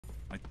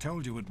I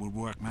told you it would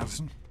work,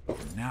 Madison.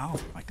 And now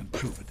I can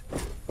prove it.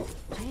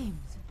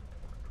 James,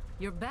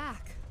 you're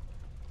back.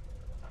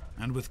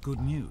 And with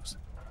good news.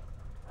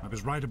 I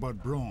was right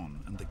about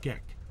Braun and the Gek.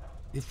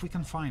 If we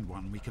can find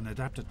one, we can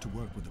adapt it to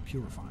work with the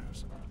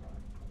purifiers.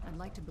 I'd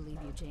like to believe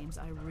you, James.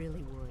 I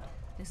really would.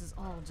 This is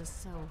all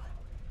just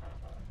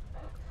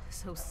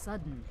so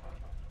sudden.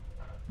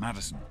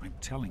 Madison, I'm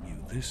telling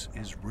you, this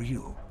is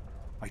real.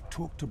 I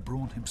talked to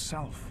Braun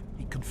himself.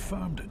 He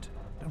confirmed it.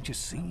 Don't you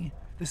see?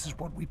 This is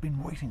what we've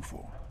been waiting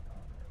for.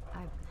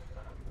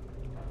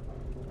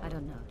 I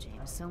don't know,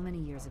 James. So many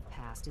years have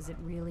passed. Is it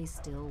really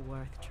still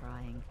worth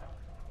trying?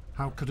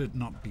 How could it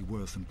not be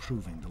worth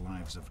improving the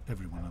lives of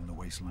everyone in the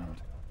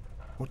wasteland?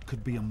 What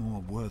could be a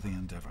more worthy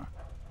endeavor?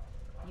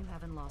 You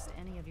haven't lost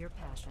any of your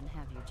passion,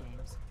 have you,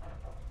 James?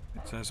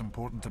 It's as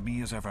important to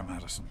me as ever,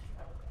 Madison.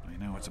 I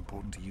know it's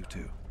important to you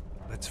too.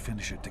 Let's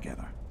finish it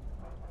together.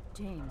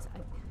 James,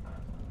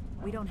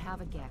 we don't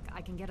have a Gek.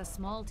 I can get a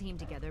small team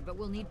together, but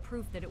we'll need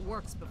proof that it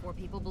works before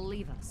people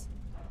believe us.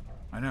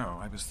 I know,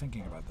 I was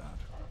thinking about that.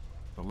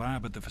 The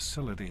lab at the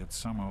facility had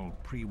some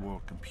old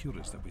pre-war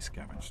computers that we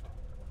scavenged.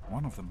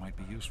 One of them might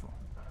be useful.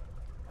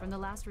 From the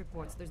last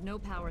reports, there's no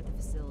power at the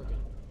facility.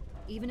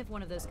 Even if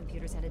one of those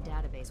computers had a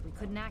database, we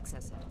couldn't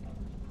access it.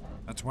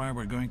 That's why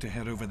we're going to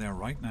head over there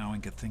right now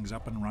and get things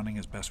up and running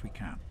as best we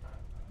can.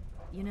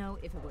 You know,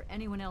 if it were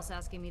anyone else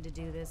asking me to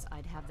do this,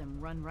 I'd have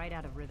them run right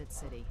out of Rivet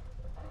City.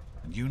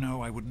 And you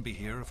know I wouldn't be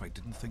here if I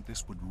didn't think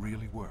this would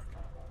really work.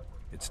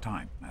 It's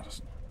time,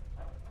 Madison.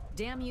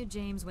 Damn you,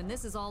 James. When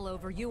this is all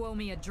over, you owe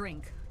me a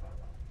drink.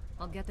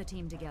 I'll get the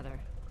team together.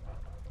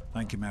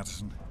 Thank you,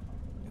 Madison.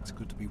 It's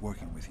good to be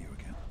working with you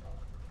again.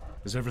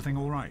 Is everything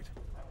all right?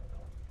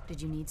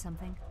 Did you need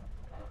something?